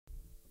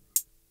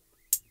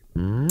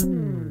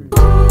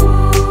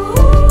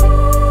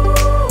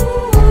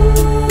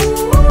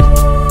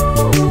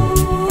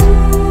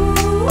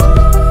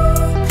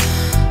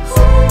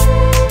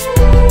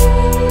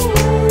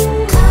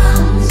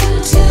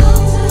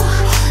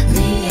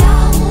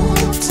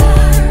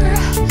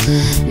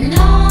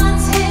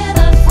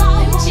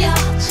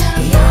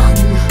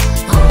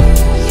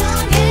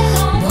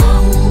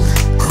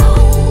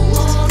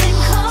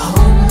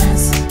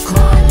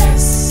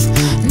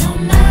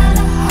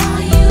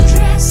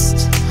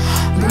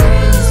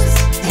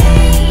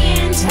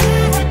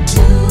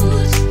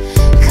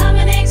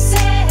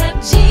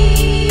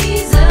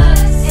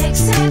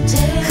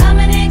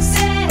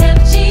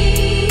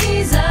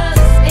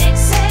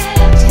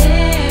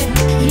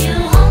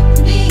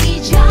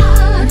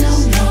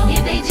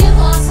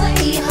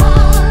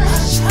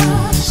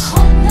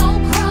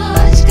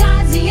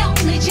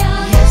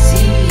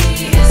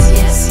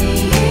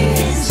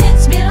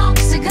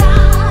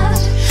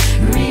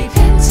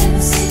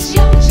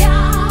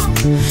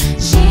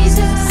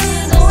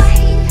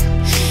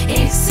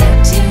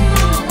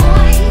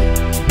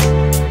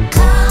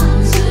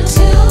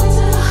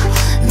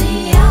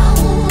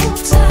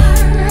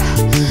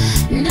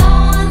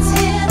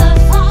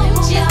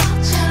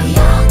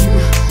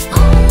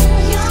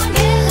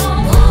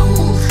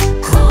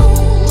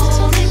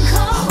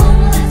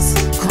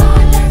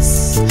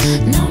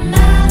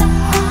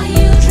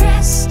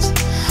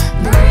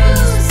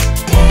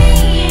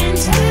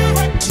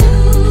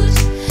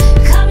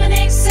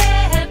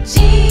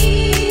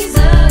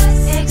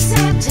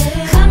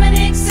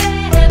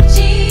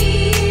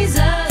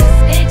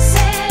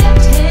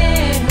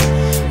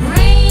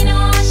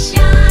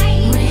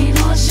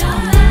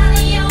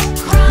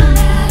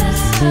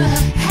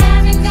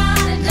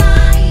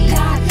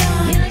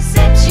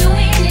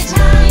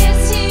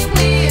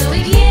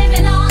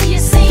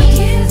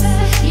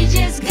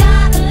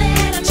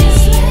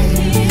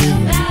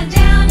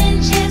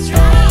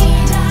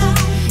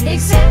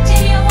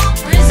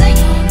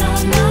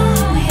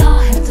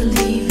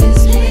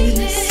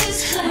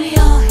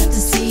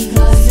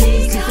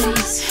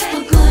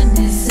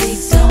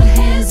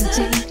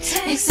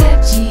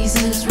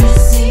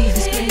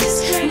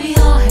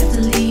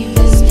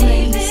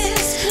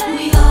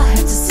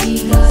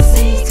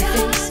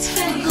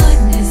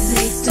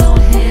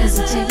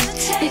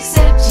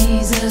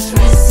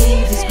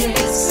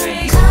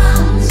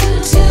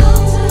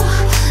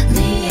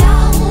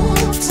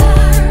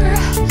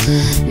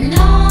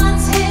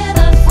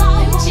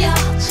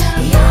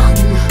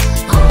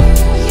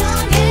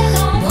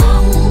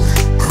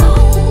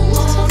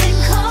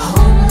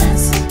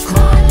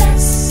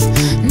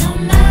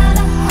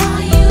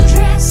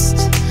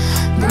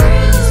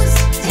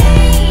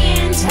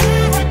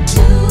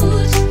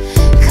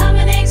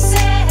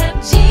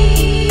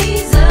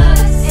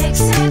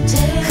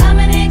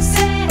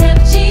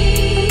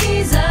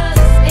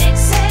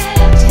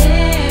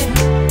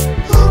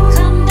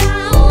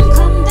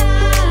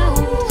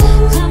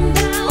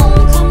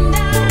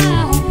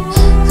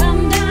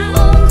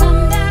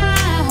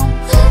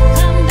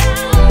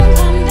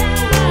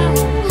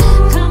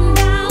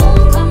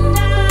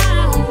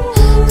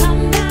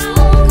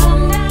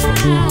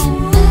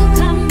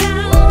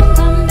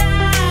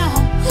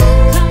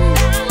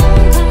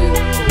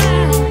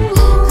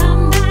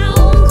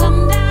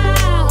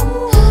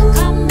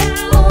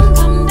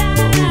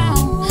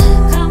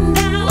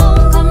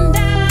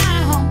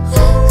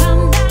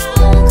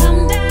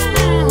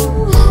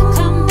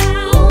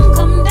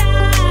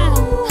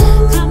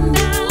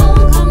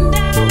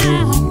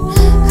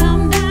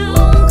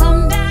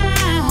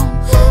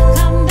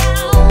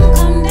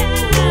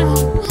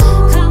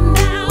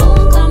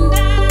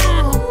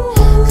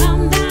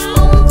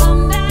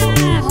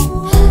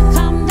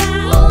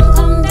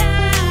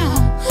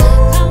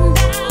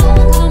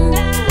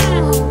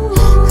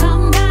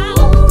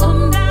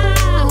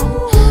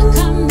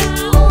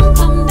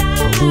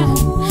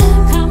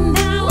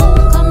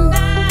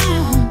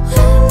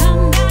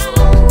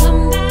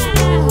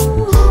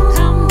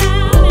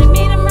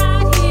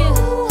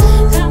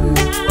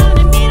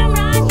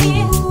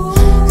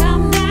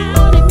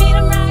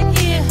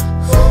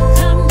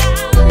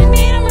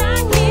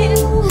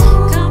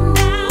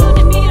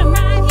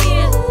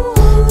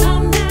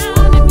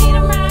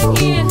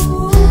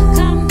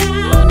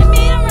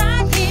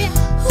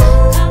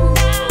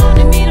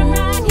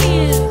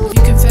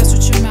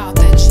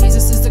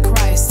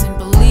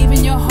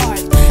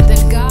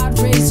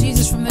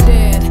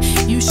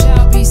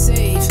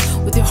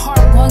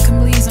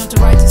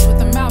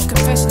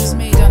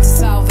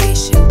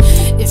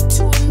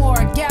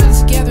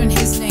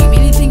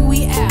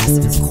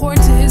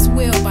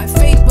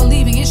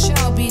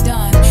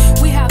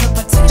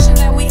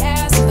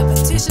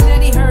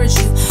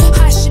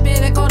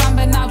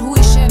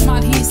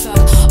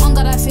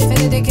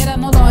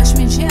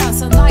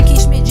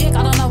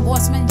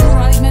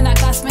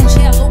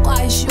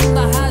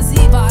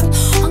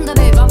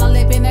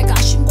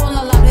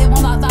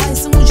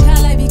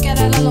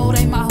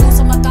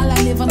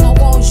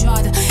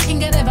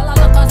Ingere vela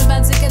la kazi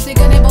ben ziketi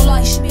gani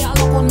bola işmi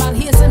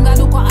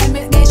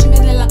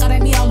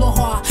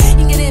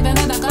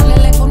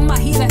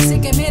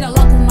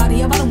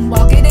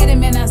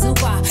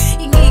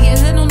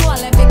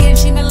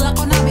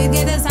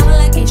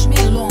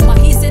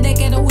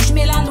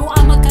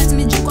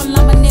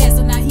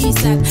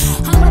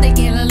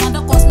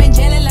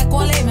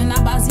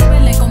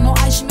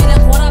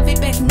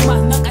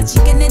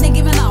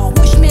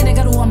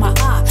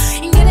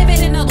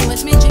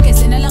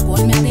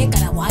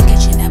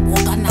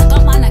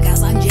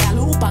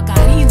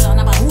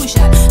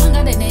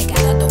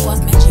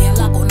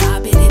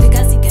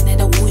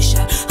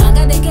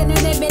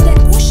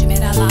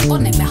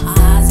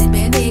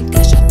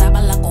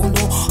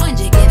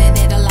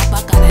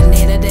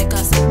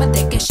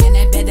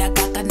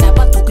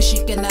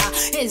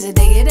se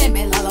te quiere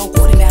me la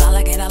locura me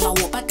la que la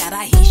wopa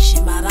cara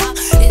hishimara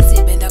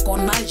ese benda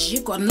con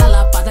maji con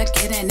la pada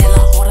quiere ne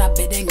la hora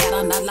beden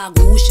gara na la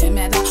gushe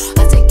me da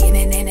ase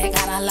quiere ne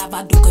gara la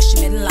baduko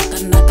shime la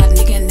kana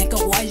kanike ne ka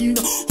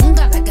wajno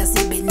unga da ka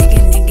se be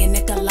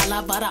ne ka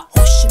la bara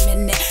hoshime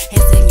ne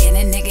ese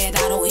ne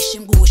gara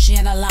ishim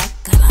gushe na la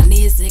cara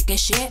ne se ke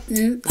shit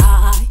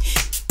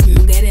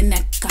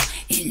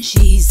in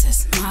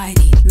Jesus'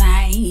 mighty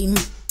name.